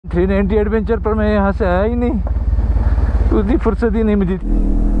390 adventure पर मैं यहाँ से आया ही नहीं, उतनी फुर्सत ही नहीं मिली।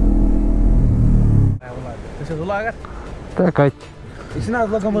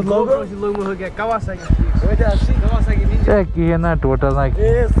 ना टोटल ना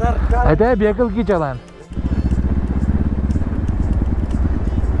व्हीकल की चलान।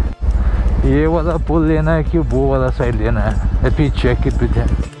 ये वाला पुल लेना है कि वो वाला साइड लेना है, अभी चेक इट विद है।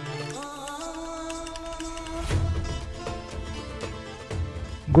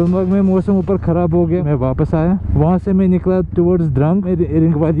 गुलमर्ग में मौसम ऊपर ख़राब हो गया, मैं वापस आया। वहाँ से मैं निकला टुवर्ड्स द्रंग,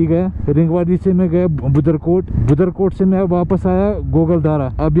 रिंगवादी गया, रिंगवादी से मैं गया बुदरकोट, बुदरकोट से मैं वापस आया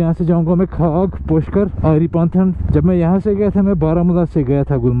गोगलधारा। अब यहाँ से जाऊँगा मैं खाग पोशकर आरीपांथन। जब मैं यहाँ से गया था मैं बारामूला से गया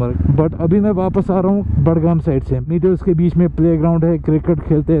था गुलमर्ग, बट अभी मैं वापस आ रहा हूँ बडगाम साइड से। मीडोज के बीच में प्ले ग्राउंड है, क्रिकेट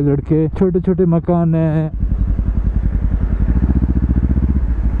खेलते हैं लड़के, छोटे छोटे मकान है।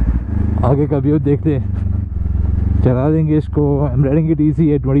 आगे का व्यू देखते हैं, चला देंगे इसको। I am riding it easy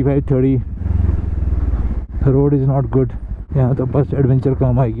eight 25-30। Road is not good, यहाँ तो बस एडवेंचर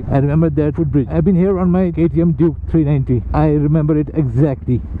काम आएगी। I remember that foot bridge, I been here on my KTM Duke 390, I remember it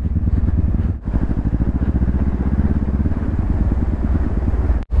exactly.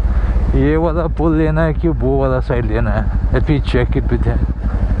 ये वाला पुल लेना है कि वो वाला साइड लेना है, अभी चेक इट विद है।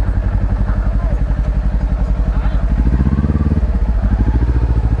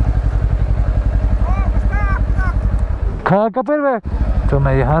 खाग का पेड़। तो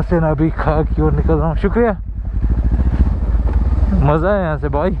मैं यहाँ से ना अभी खाग की ओर निकल रहा हूँ। शुक्रिया, मज़ा है यहाँ से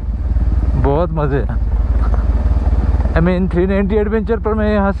भाई, बहुत मज़े है। आई मीन 390 एडवेंचर पर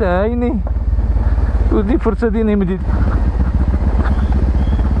मैं यहाँ से आया ही नहीं, उतनी फुर्सत ही नहीं मिली।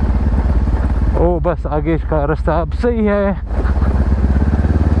 ओ बस आगे का रास्ता अब सही है।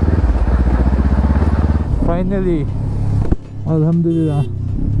 फाइनली अल्हम्दुलिल्लाह।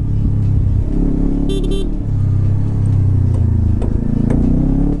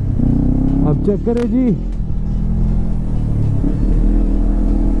 अब चेक करें जी,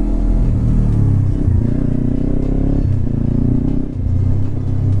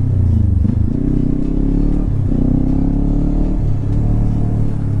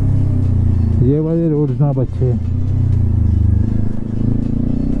 ये वाले रोड्स ना अच्छे।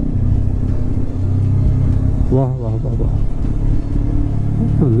 वाह वाह वाह वाह,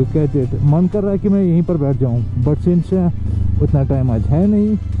 लुक एट इट। मन कर रहा है कि मैं यहीं पर बैठ जाऊं, बट सिंस उतना टाइम आज है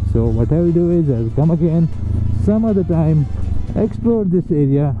नहीं, so what I will do is I'll come again some other time, explore this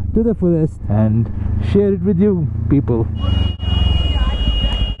area to the fullest and share it with you people.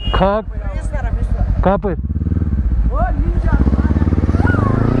 खाग कहाँ पर?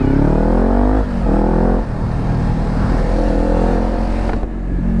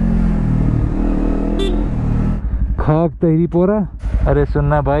 खाग तहरी पोरा। अरे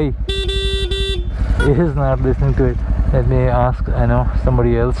सुनना भाई, he is not listening to it. Let me ask, I know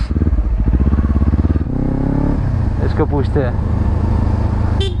somebody else. इसको पूछते हैं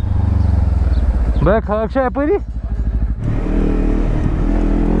भाई, खाग शाह परी।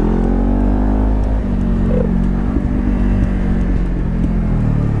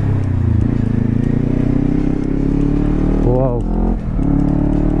 Wow,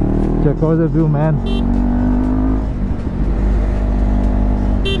 check out the view, man.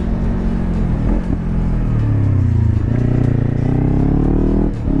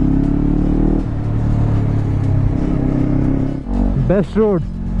 Best road.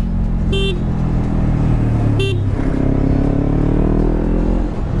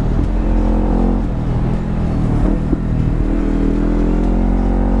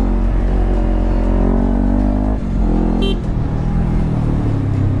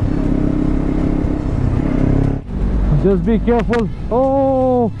 Just be careful.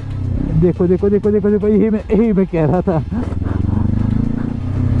 Oh, देखो देखो देखो देखो देखो, यही मैं कह रहा था।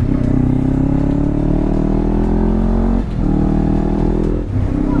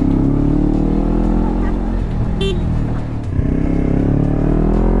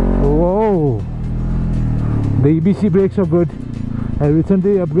 The EBC brakes are good. I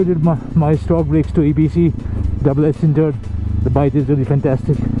recently upgraded my stock brakes to EBC double sintered. The bite is really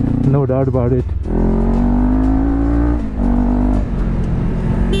fantastic, no doubt about it.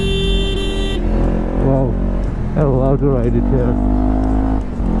 Wow, I love to ride it here.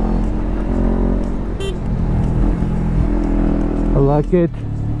 I like it.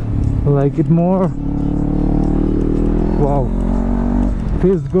 I like it more. Wow,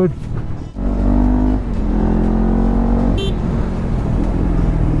 feels good.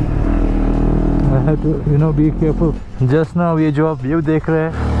 I had to, be careful. Just now ये जो आप view देख रहे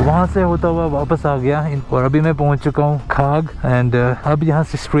हैं वहाँ से होता हुआ वापस आ गया और अभी मैं पहुँच चुका हूँ खाग एंड अब यहाँ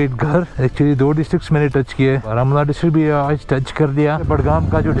से स्ट्रेट घर। एक्चुअली 2 डिस्ट्रिक्ट्स मैंने टच किए, बारामूला डिस्ट्रिक्ट भी आज टच कर दिया, बडगाम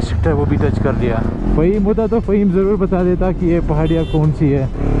का जो डिस्ट्रिक्ट है वो भी टच कर दिया। फ़हीम होता तो फ़हीम ज़रूर बता देता कि ये पहाड़ियाँ कौन सी है।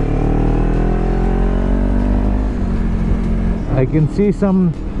 I can see some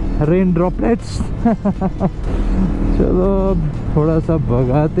rain droplets। चलो अब थोड़ा सा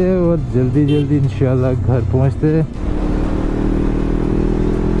भगाते हैं और जल्दी जल्दी इंशाल्लाह घर पहुंचते हैं।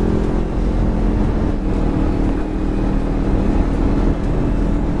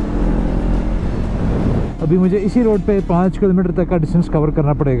 अभी मुझे इसी रोड पे 5 किलोमीटर तक का डिस्टेंस कवर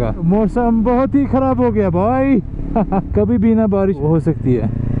करना पड़ेगा। मौसम बहुत ही खराब हो गया भाई। कभी भी ना बारिश हो सकती है।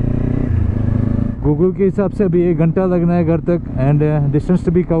 गूगल के हिसाब से अभी 1 घंटा लगना है घर तक and distance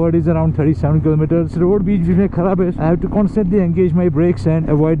to be covered is around 37 kilometres. Road बीच में खराब है। I have to constantly engage my breaks and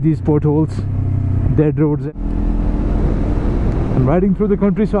avoid these pot holes, dead roads. I am riding through the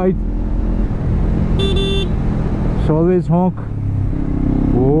country side, always honk।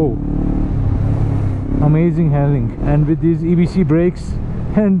 Whoa, amazing handling, and with these EBC brakes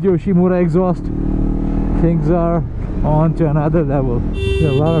and Yoshimura exhaust, things are on to another level. There's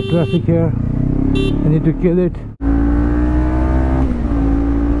a lot of traffic here. I need to kill it.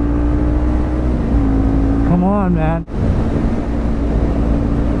 Come on man.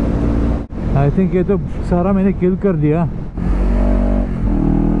 I think ये तो सारा मैंने किल कर दिया।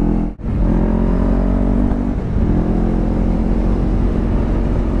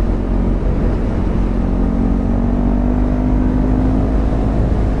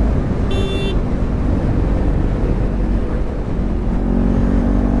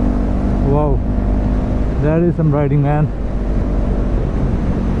 Wow, that is some riding, man.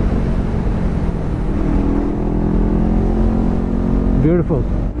 Beautiful.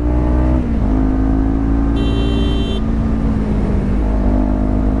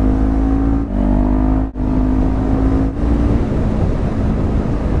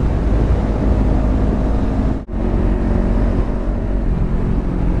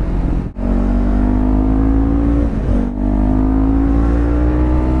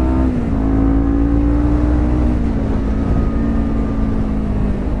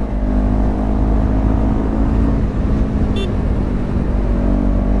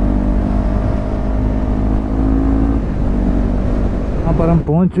 पर हम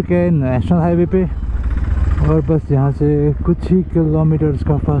पहुंच चुके हैं नेशनल हाईवे पे और बस यहाँ से कुछ ही किलोमीटर्स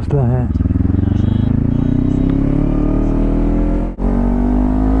का फासला है।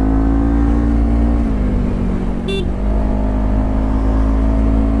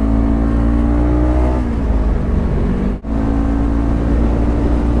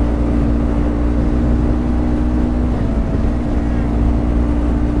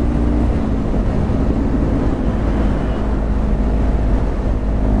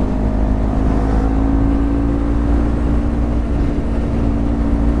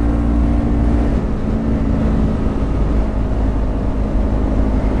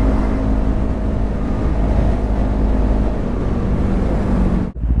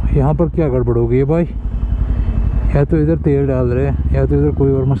 यहाँ पर क्या गड़बड़ हो गई है भाई? या तो इधर तेल डाल रहे हैं या तो इधर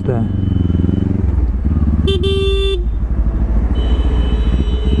कोई और मसला है।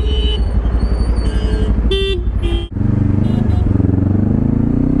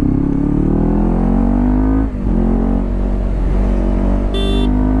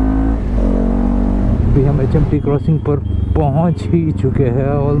 अभी हम HMT क्रॉसिंग पर पहुंच ही चुके हैं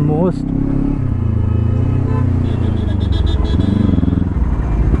almost.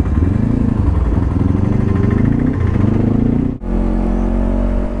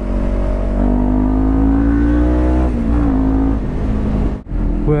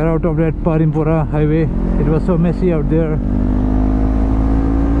 We're out of that Parimpura highway. It was so messy out there.